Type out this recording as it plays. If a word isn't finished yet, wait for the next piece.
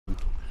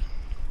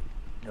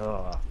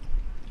Ugh.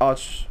 Oh,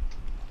 it's...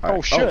 Oh,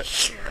 right.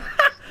 shit.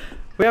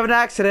 We have an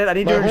accident. I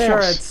need My your horse.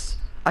 insurance.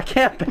 I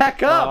can't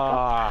back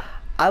up.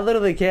 I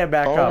literally can't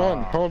back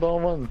up. Hold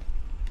on one.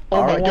 Oh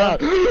R1? my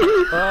god.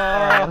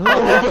 Alright, who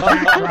is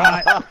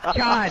that?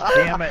 God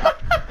damn it.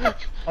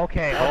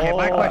 Okay,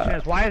 my question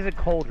is, why is it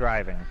Cole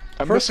driving?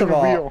 I'm First missing of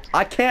all, a wheel.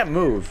 I can't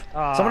move.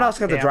 Someone else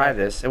got to damn drive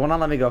it. this. It will not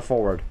let me go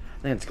forward.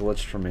 I think it's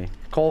glitched for me.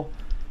 Cole?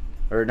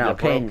 Or no, You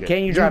Kane. broke it.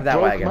 Kane, you drive that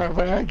broke wagon. my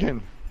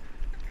wagon.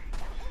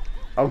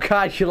 Oh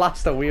god, you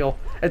lost the wheel.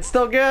 It's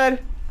still good.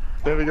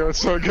 There we go, it's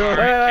so good.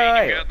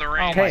 Wait. You got the Oh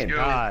range. my Kane.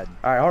 god.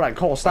 Alright, hold on.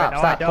 Cole, stop. no,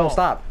 I Stop. Cole, don't.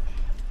 stop.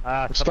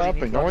 Somebody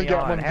Stopping. needs to I only let got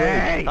me one on. brake.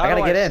 Hey! I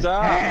gotta get in.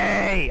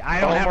 Hey! I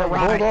don't have a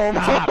ride. Hold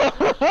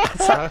on.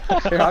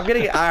 Stop. Here, I'm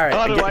getting. Alright,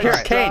 How do I here,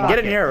 stop? Kane, get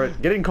in here.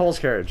 Get in Cole's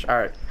carriage.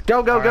 Alright.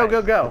 Go, go, go, Alright.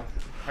 go, go.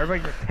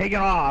 Everybody's just taking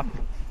off.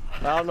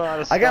 I don't know how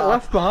to stop. I got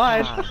left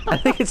behind. I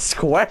think it's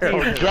square.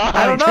 God,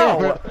 I don't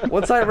damn know. it.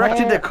 Once I wrecked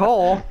into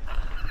Cole.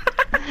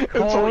 It's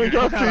only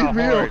got 3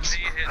 wheels.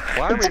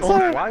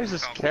 Why is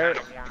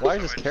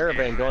this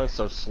caravan going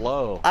so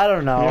slow? I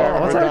don't know. Yeah,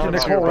 Once we're I wrecked down into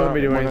to Cole, we're gonna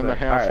be about doing 1.5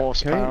 anything. Alright,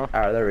 horsepower.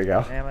 Alright, there we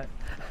go. Damn it.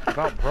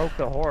 About broke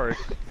the horse.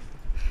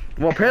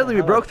 Well, apparently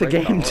we broke the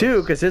break the game horse.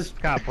 too, because his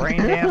Got brain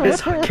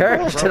damage.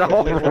 carriage did a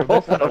whole Broke the wheel,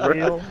 roll this over.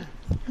 wheel.